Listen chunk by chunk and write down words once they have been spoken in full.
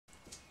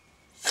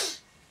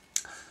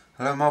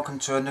Hello and welcome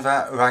to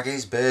another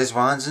Raggy's Beers,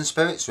 Wines and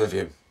Spirits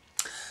review.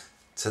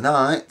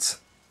 Tonight,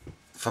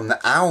 from the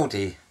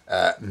Aldi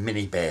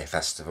Mini Beer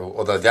Festival,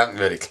 although they haven't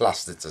really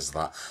classed it as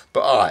that,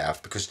 but I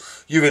have,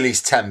 because you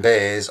release 10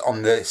 beers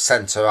on the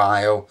centre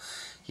aisle.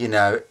 You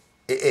know,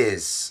 it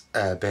is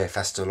a beer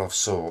festival of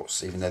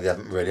sorts, even though they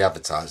haven't really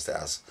advertised it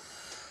as.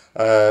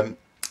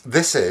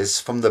 This is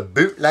from the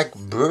Bootleg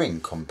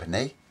Brewing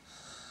Company,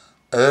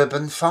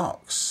 Urban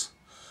Fox,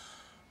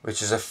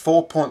 which is a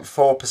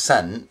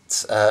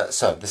 4.4%,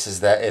 so this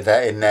is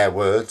in their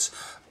words,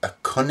 a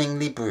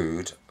cunningly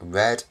brewed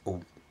red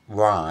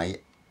rye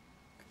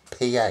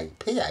PA.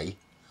 PA?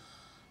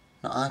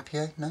 Not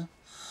IPA, no?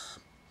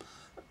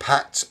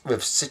 Packed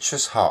with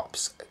citrus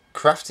hops,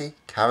 crafty,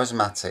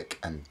 charismatic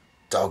and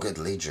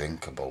doggedly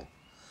drinkable.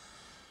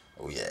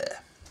 Oh yeah.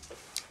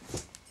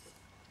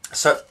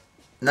 So,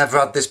 never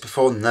had this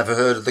before, never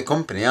heard of the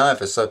company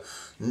either, so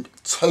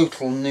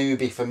total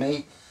newbie for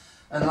me.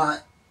 And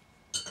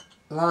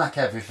like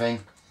everything,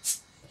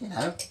 you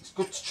know, it's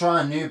good to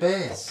try new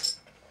beers.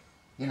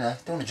 You know,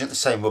 don't want to drink the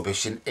same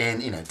rubbish in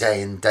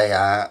day in, day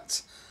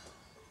out.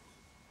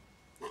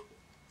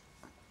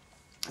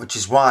 Which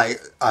is why,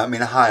 I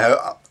mean,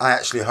 I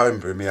actually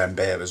homebrew my own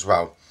beer as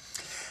well.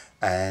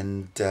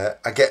 And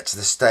I get to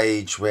the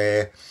stage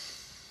where,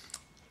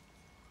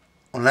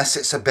 unless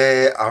it's a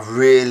beer I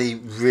really,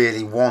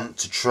 really want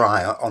to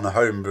try on a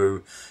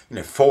homebrew,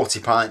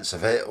 40 pints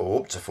of it, or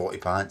up to 40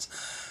 pints,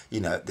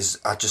 I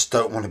just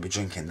don't want to be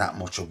drinking that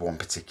much of one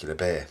particular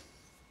beer.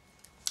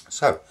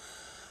 So,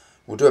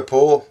 we'll do a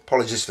pour.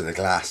 Apologies for the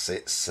glass.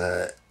 It's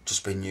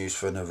just been used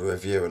for another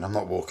review, and I'm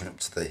not walking up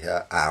to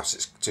the house.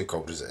 It's too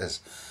cold as it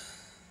is.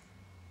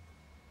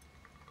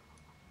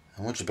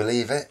 And would you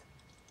believe it?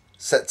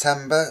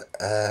 September,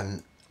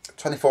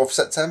 24th of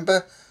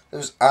September, there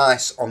was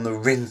ice on the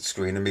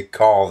windscreen of my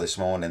car this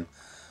morning.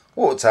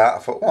 Walked out, I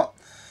thought, what?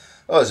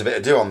 Oh, there's a bit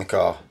of dew on the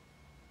car.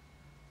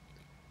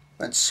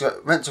 Went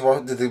to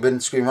what did the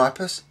windscreen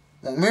wipers?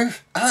 Won't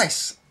move.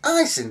 Ice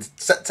in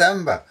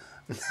September.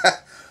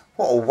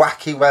 What a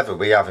wacky weather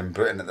we have in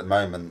Britain at the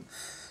moment.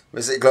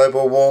 Was it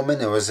global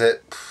warming, or was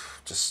it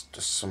just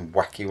some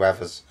wacky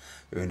weathers?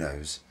 Who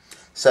knows?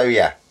 So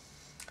yeah,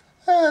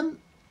 to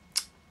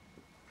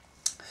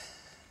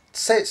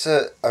say it's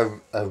a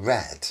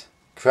red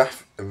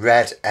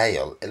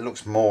ale, it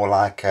looks more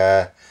like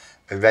a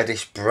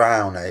reddish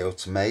brown ale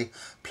to me.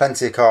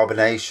 Plenty of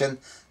carbonation,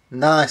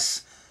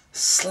 nice.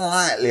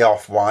 Slightly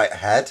off-white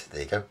head,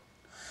 there you go,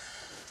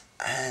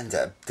 and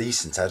a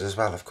decent head as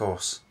well, of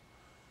course.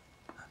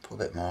 I'll put a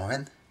bit more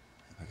in,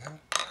 there we go.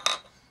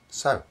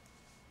 So,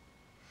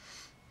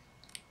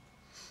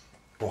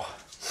 whoa.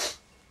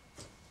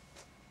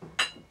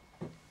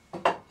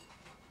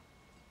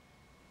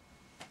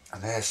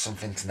 And there's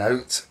something to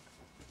note: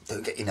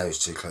 don't get your nose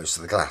too close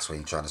to the glass when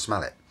you're trying to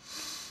smell it.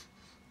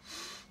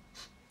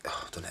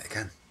 Oh, I've done it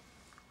again.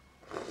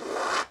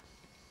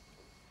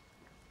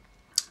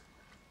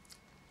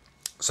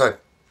 So,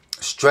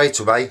 straight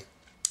away,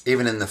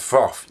 even in the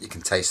froth, you can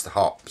taste the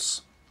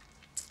hops.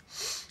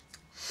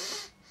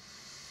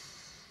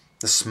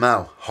 The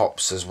smell,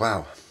 hops as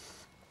well.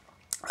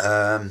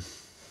 So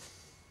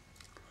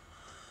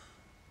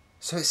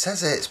it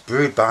says here it's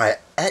brewed by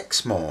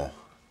Exmoor.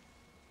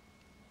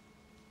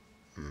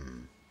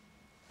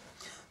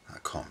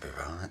 That can't be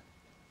right.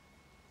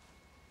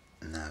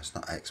 No, it's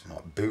not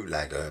Exmoor.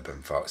 Bootleg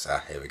Urban Fox.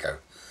 Ah, here we go.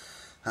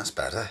 That's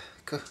better.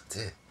 Good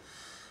dear.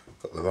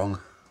 Got the wrong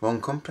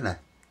company.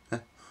 Yeah.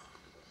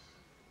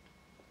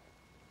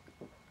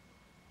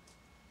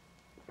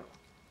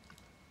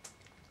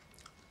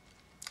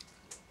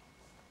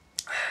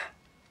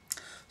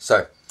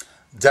 So,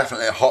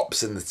 definitely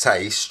hops in the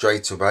taste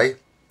straight away.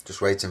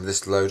 Just waiting for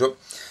this to load up.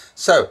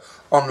 So,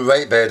 on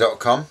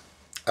ratebeer.com,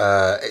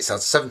 it's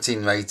had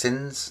 17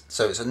 ratings.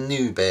 So, it's a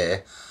new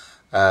beer.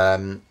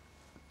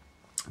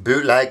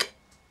 Bootleg,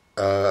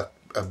 a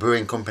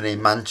brewing company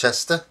in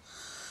Manchester.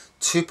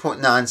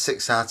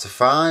 2.96 out of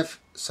 5.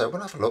 So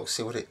we'll have a look,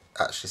 see what it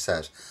actually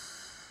said.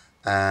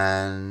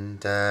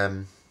 And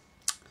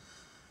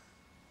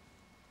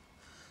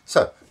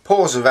so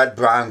pours a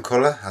red-brown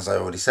colour, as I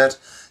already said.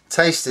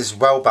 Taste is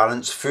well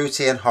balanced,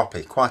 fruity and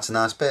hoppy. Quite a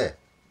nice beer.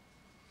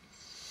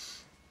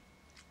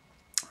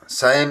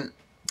 Same,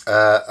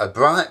 a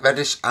bright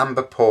reddish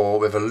amber pour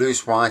with a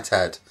loose white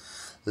head.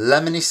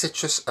 Lemony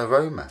citrus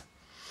aroma.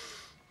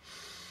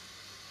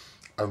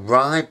 A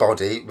rye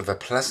body with a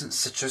pleasant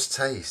citrus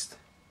taste.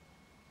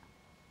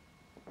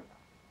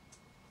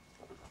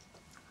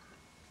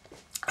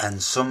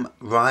 And some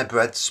rye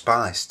bread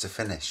spice to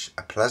finish.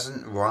 A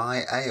pleasant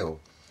rye ale.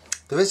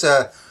 There is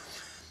a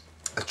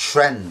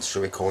trend,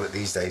 shall we call it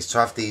these days, to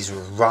have these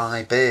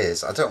rye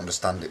beers. I don't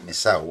understand it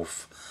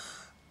myself.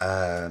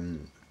 I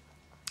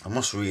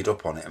must read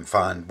up on it and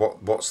find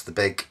what's the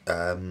big,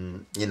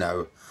 thing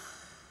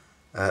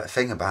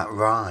about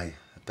rye.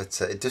 But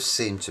it does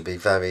seem to be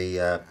very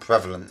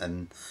prevalent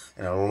in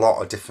a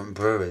lot of different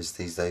breweries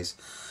these days.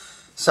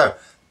 So,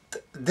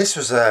 this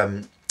was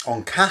on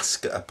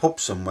cask at a pub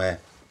somewhere.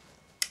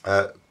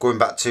 Going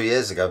back 2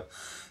 years ago.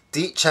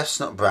 deep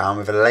chestnut brown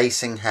with a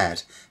lacing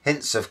head,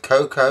 hints of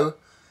cocoa,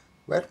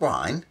 red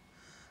wine,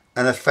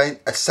 and a faint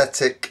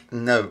acetic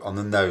note on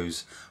the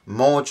nose.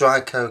 More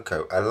dry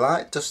cocoa, a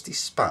light dusty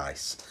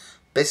spice,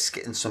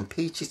 biscuit and some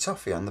peachy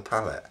toffee on the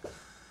palate.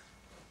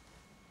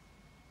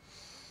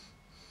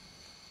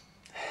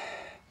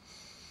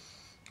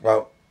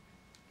 Well,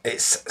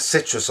 it's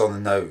citrus on the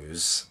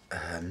nose.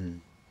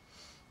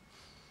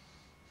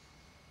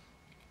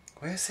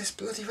 Where's this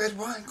bloody red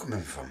wine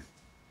coming from?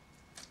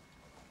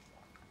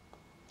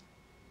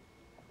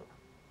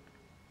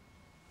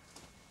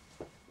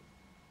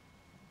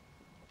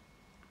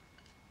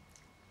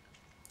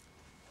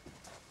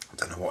 I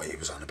don't know what he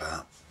was on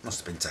about. Must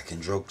have been taking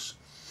drugs.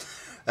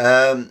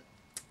 So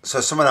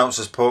someone else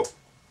has put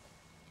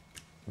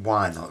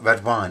wine,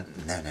 red wine.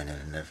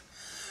 No.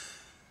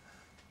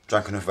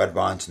 Drank enough red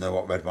wine to know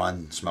what red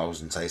wine smells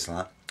and tastes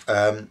like.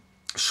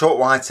 Short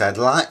white head,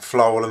 light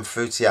floral and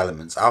fruity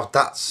elements. Oh,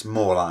 that's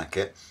more like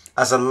it.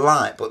 Has a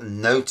light but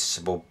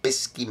noticeable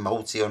biscuity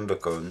malty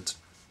undercurrent.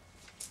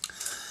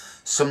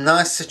 Some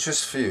nice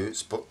citrus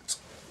fruits,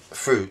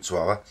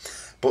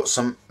 but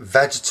some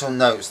vegetal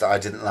notes that I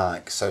didn't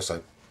like.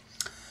 So.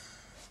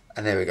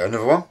 And here we go,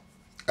 another one.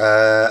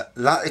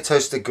 Lightly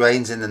toasted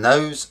grains in the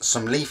nose,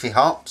 some leafy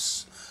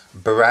hops,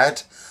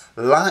 bread,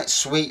 light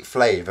sweet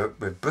flavour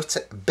with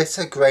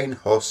bitter grain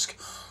husk,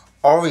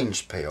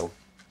 orange peel.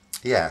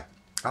 Yeah,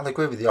 I'll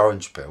agree with the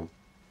orange peel.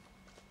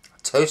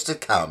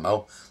 Toasted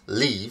caramel,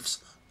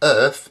 leaves,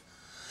 earth,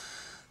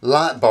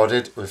 light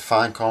bodied with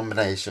fine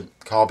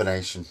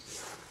carbonation.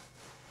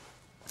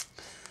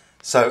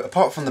 So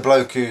apart from the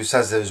bloke who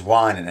says there was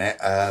wine in it,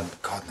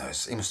 God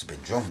knows, he must have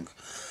been drunk.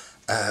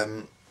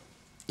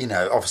 You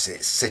know, obviously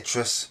it's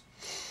citrus.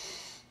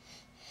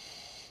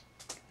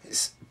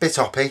 It's a bit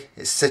hoppy,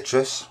 it's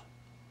citrus.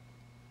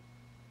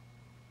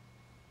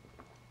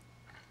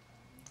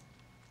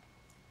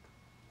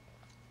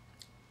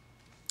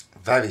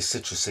 Very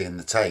citrusy in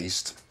the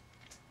taste.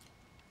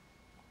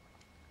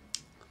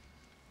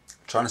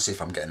 Trying to see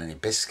if I'm getting any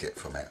biscuit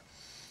from it.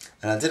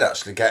 And I did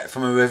actually get,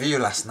 from a review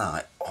last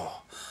night,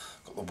 oh,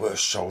 got the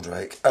worst shoulder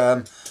ache.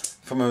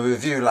 From a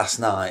review last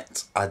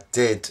night, I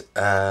did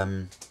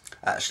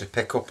actually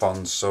pick up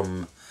on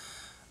some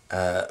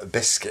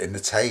biscuit in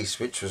the taste,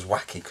 which was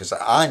wacky, because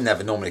I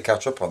never normally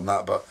catch up on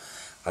that, but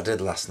I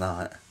did last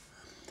night.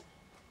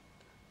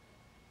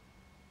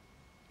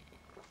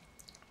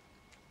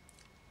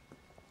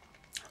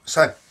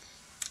 So,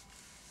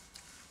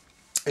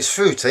 it's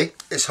fruity,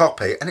 it's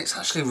hoppy, and it's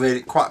actually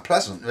really quite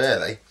pleasant,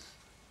 really.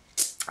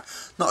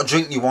 Not a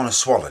drink you want to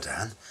swallow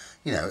down.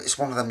 You know, it's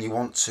one of them you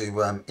want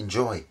to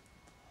enjoy.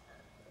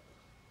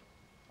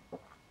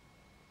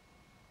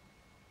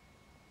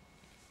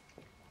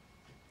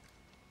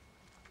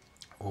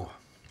 Oh.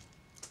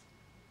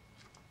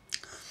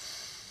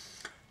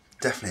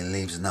 Definitely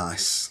leaves a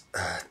nice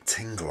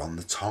tingle on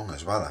the tongue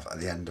as well at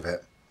the end of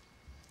it.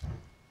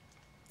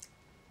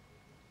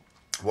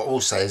 What I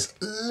will say is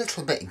a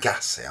little bit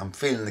gassy. I'm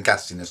feeling the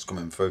gassiness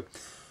coming through.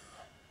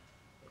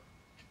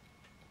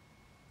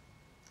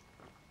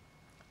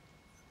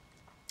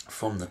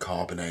 From the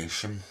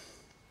carbonation.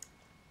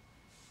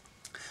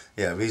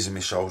 Yeah, reason my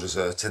shoulders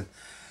hurting.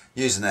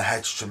 Using a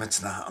hedge trimmer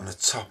tonight on the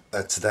top,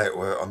 today at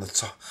work on the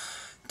top,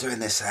 doing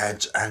this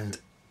hedge, and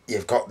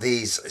you've got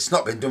these, it's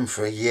not been done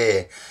for a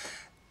year,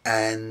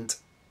 and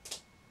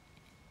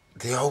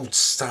the old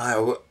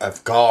style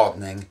of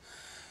gardening,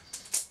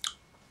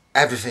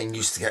 everything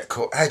used to get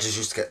cut, hedges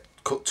used to get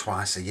cut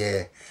twice a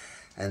year,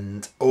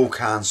 and all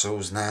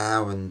councils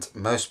now and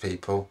most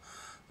people,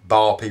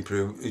 bar people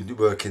who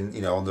work in,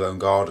 you know, on their own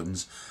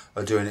gardens,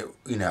 are doing it,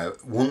 you know,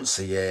 once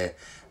a year.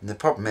 And the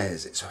problem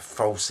is it's a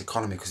false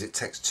economy, because it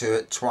takes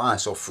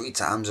twice or 3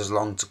 times as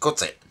long to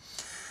cut it.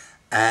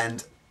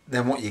 And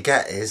then what you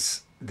get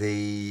is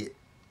the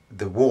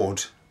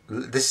wood,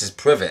 this is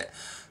privet,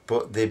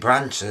 but the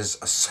branches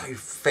are so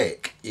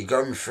thick, you're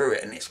going through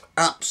it and it's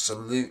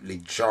absolutely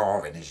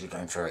jarring as you're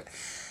going through it.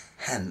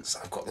 Hence,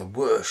 I've got the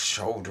worst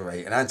shoulder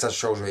ache, and I hadn't had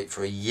shoulder ache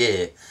for a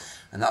year,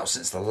 and that was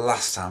since the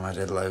last time I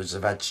did loads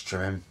of edge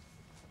trimming.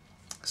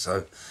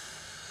 So,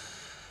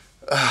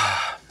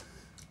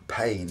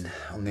 pain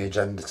on the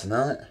agenda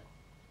tonight.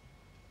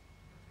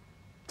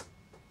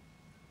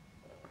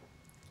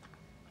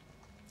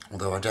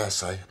 Although I dare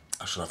say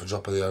I shall have a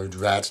drop of the old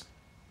red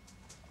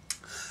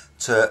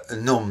to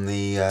numb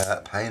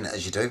the pain,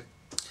 as you do.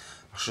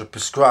 I should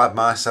prescribe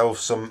myself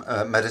some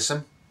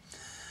medicine.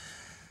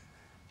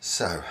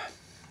 So,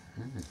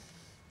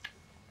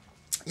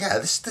 yeah,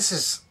 this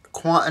is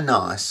quite a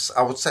nice,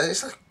 I would say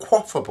it's a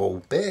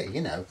quaffable beer,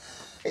 you know.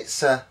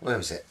 It's, where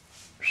is it?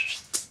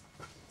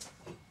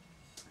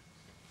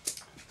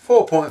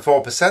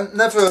 4.4%.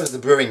 Never heard of the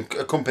brewing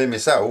company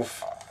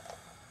myself,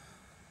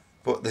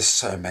 but there's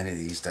so many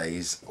these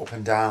days up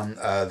and down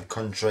the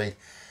country,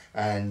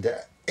 and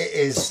it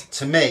is,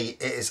 to me,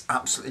 it is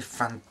absolutely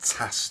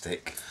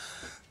fantastic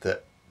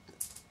that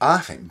I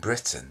think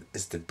Britain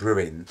is the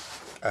brewing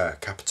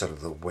capital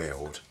of the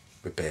world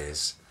with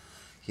beers.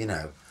 You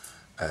know,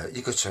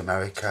 you go to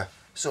America,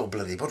 it's all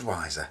bloody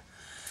Budweiser.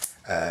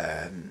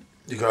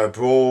 You go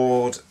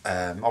abroad,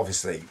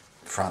 obviously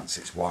France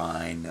it's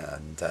wine,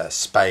 and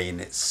Spain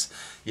it's,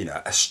 you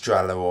know,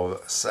 Estrella or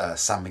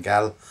San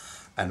Miguel,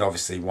 and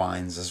obviously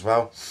wines as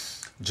well.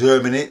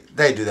 Germany,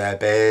 they do their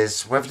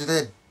beers. Whether they do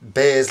their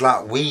beers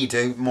like we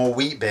do, more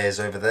wheat beers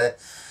over there.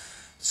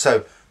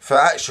 So for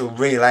actual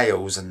real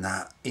ales and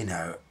that, you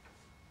know,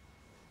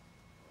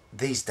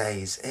 these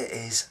days it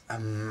is a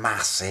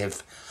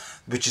massive,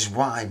 which is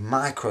why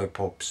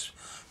micropubs,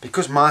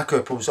 because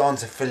micropubs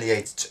aren't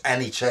affiliated to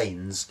any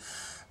chains,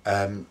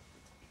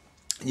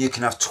 you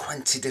can have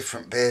 20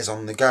 different beers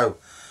on the go.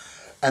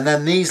 And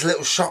then these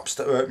little shops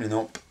that are opening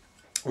up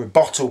with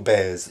bottle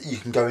beers that you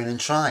can go in and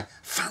try.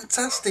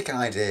 Fantastic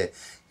idea.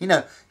 You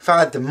know, if I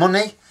had the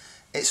money,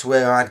 it's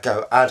where I'd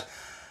go. I'd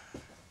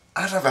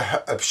have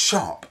a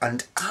shop.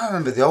 And I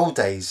remember the old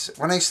days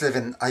when I used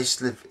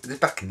to live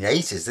back in the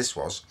 80s. This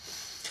was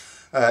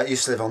I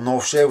used to live on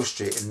North Sherwood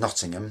Street in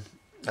Nottingham,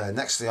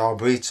 next to the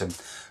Arboretum,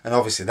 and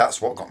obviously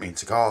that's what got me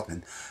into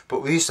gardening.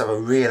 But we used to have a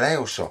real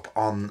ale shop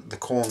on the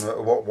corner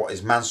of what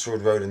is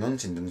Mansfield Road and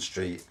Huntingdon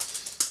Street,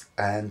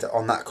 and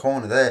on that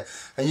corner there,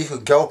 and you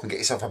could go up and get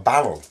yourself a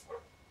barrel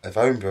of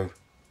homebrew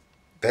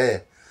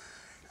beer.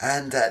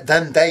 And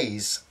them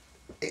days,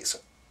 it's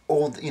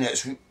all, you know,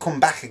 it's come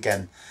back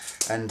again,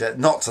 and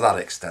not to that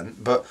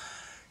extent, but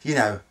you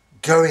know,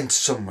 going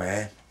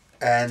somewhere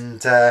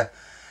and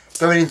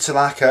going into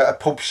like a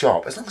pub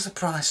shop, as long as the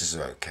prices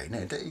are okay,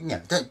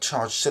 don't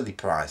charge silly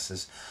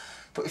prices.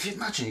 But if you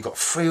imagine you've got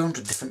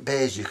 300 different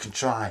beers you can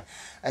try,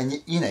 and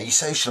you know, you're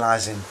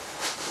socialising,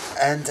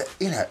 and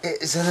you know,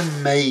 it is an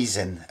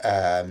amazing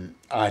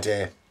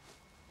idea.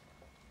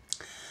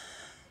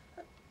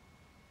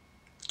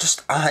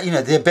 Just you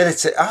know, the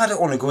ability. I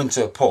don't want to go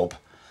into a pub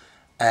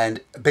and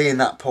be in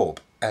that pub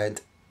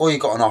and all you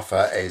got on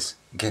offer is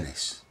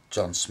Guinness,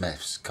 John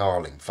Smith's,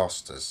 Carling,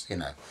 Foster's, you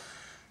know,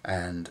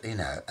 and you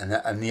know,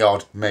 and the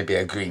odd maybe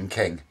a Green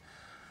King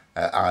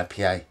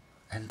IPA,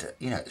 and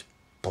you know, it's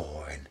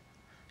boring.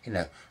 You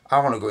know, I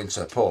want to go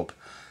into a pub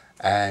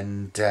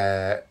and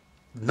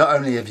not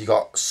only have you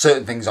got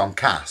certain things on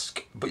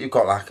cask, but you've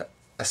got like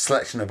a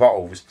selection of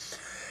bottles,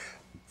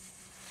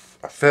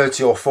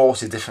 30 or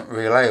 40 different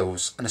real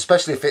ales, and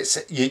especially if it's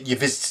you're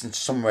visiting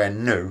somewhere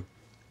new,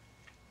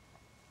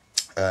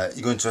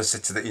 you're going to a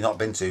city that you've not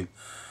been to,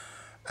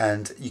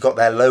 and you got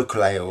their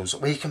local ales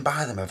where you can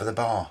buy them over the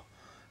bar.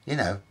 You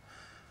know,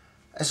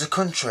 as a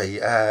country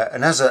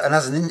and as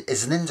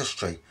an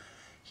industry,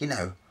 you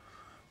know,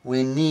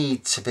 we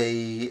need to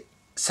be.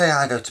 Say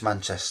I go to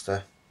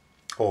Manchester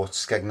or to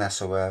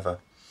Skegness or wherever,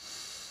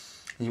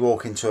 and you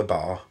walk into a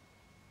bar,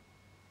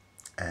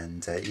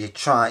 and you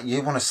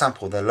want to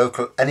sample their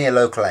any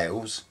local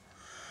ales,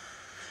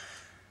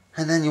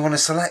 and then you want a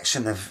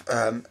selection of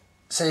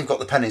say you've got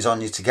the pennies on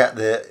you to get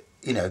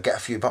get a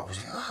few bottles.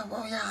 Oh,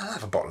 well, yeah, I'll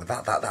have a bottle of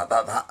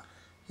that.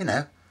 You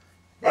know,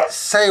 it's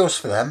sales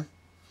for them,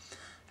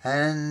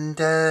 and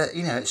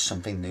you know, it's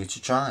something new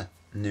to try,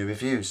 new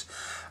reviews.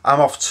 I'm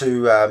off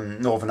to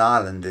Northern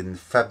Ireland in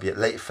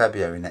late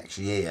February next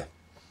year,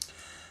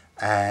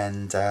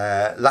 and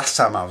last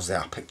time I was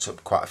there, I picked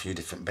up quite a few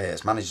different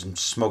beers, managed to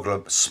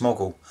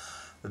smuggle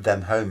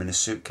them home in a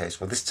suitcase.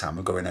 Well, this time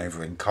we're going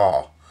over in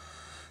car,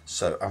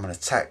 so I'm going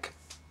to take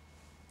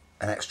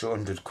an extra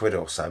 £100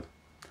 or so,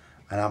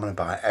 and I'm going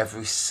to buy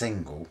every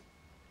single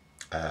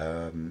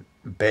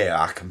beer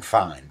I can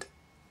find,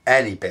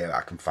 any beer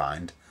I can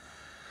find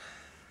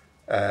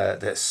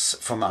that's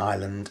from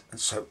Ireland, and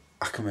so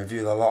I can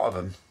review a lot of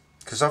them.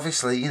 Because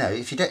obviously, you know,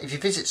 if you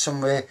visit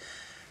somewhere,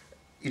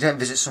 you don't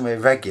visit somewhere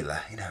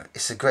regular, you know,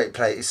 it's a great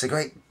place. It's a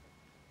great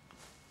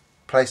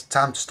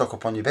time to stock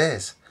up on your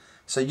beers.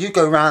 So you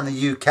go around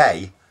the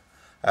UK,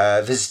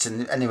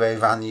 visiting anywhere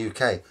around the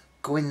UK,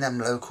 go in them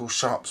local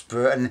shops,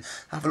 and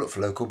have a look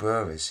for local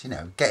breweries. You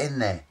know, get in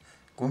there,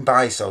 go and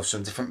buy yourself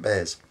some different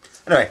beers.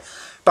 Anyway,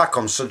 back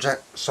on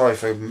subject. Sorry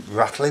for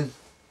rattling.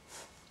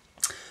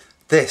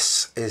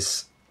 It's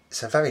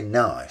a very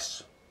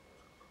nice.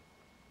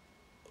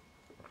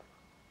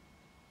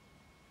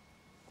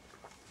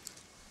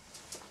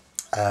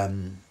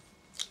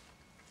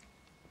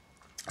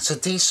 It's a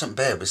decent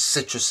beer with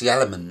citrusy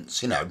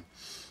elements, you know,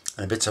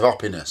 and a bit of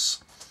hoppiness.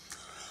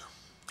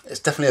 It's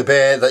definitely a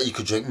beer that you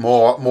could drink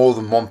more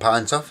than 1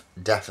 pint of,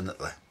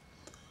 definitely.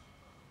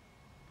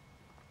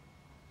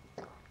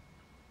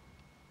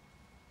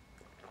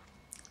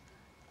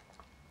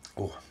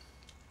 Oh,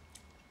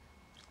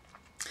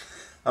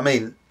 I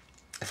mean,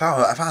 if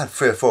I had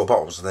 3 or 4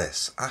 bottles of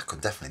this, I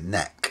could definitely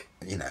neck,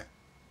 you know,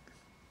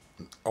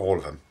 all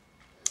of them.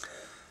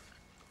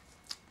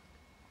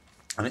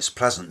 And it's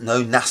pleasant,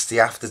 no nasty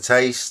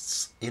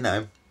aftertastes, you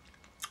know.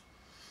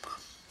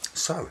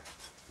 So,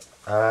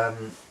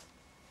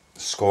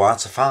 score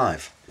out of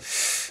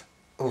 5.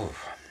 Ooh.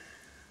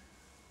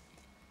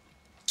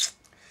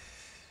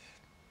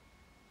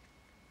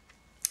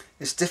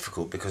 It's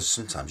difficult because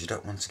sometimes you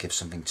don't want to give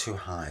something too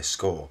high a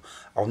score.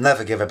 I'll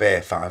never give a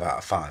beer 5 out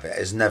of 5. It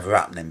is never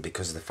happening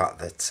because of the fact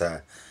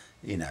that,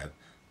 you know,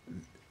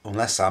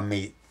 unless I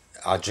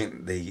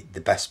drink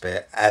the best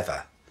beer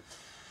ever,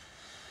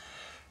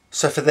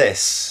 So for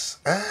this,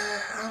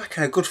 I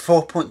reckon a good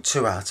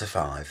 4.2 out of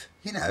 5.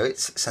 You know,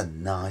 it's a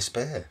nice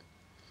beer.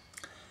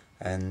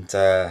 And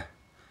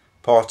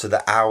part of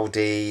the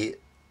Aldi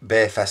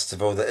Beer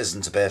Festival that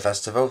isn't a beer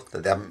festival,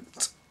 that they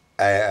haven't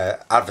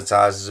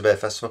advertised as a beer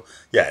festival.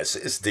 Yeah, it's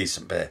a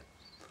decent beer.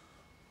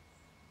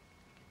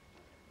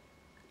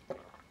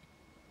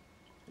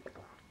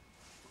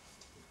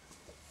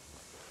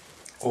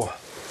 Oh,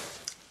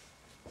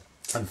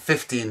 and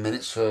 15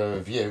 minutes for a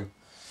review.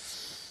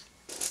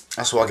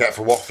 That's what I get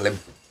for waffling.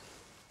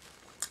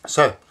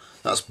 So,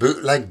 that's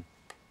Bootleg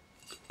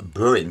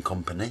Brewing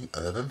Company,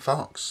 Urban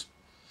Fox.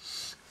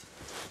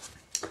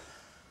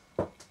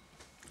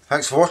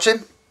 Thanks for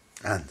watching,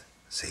 and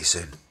see you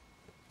soon.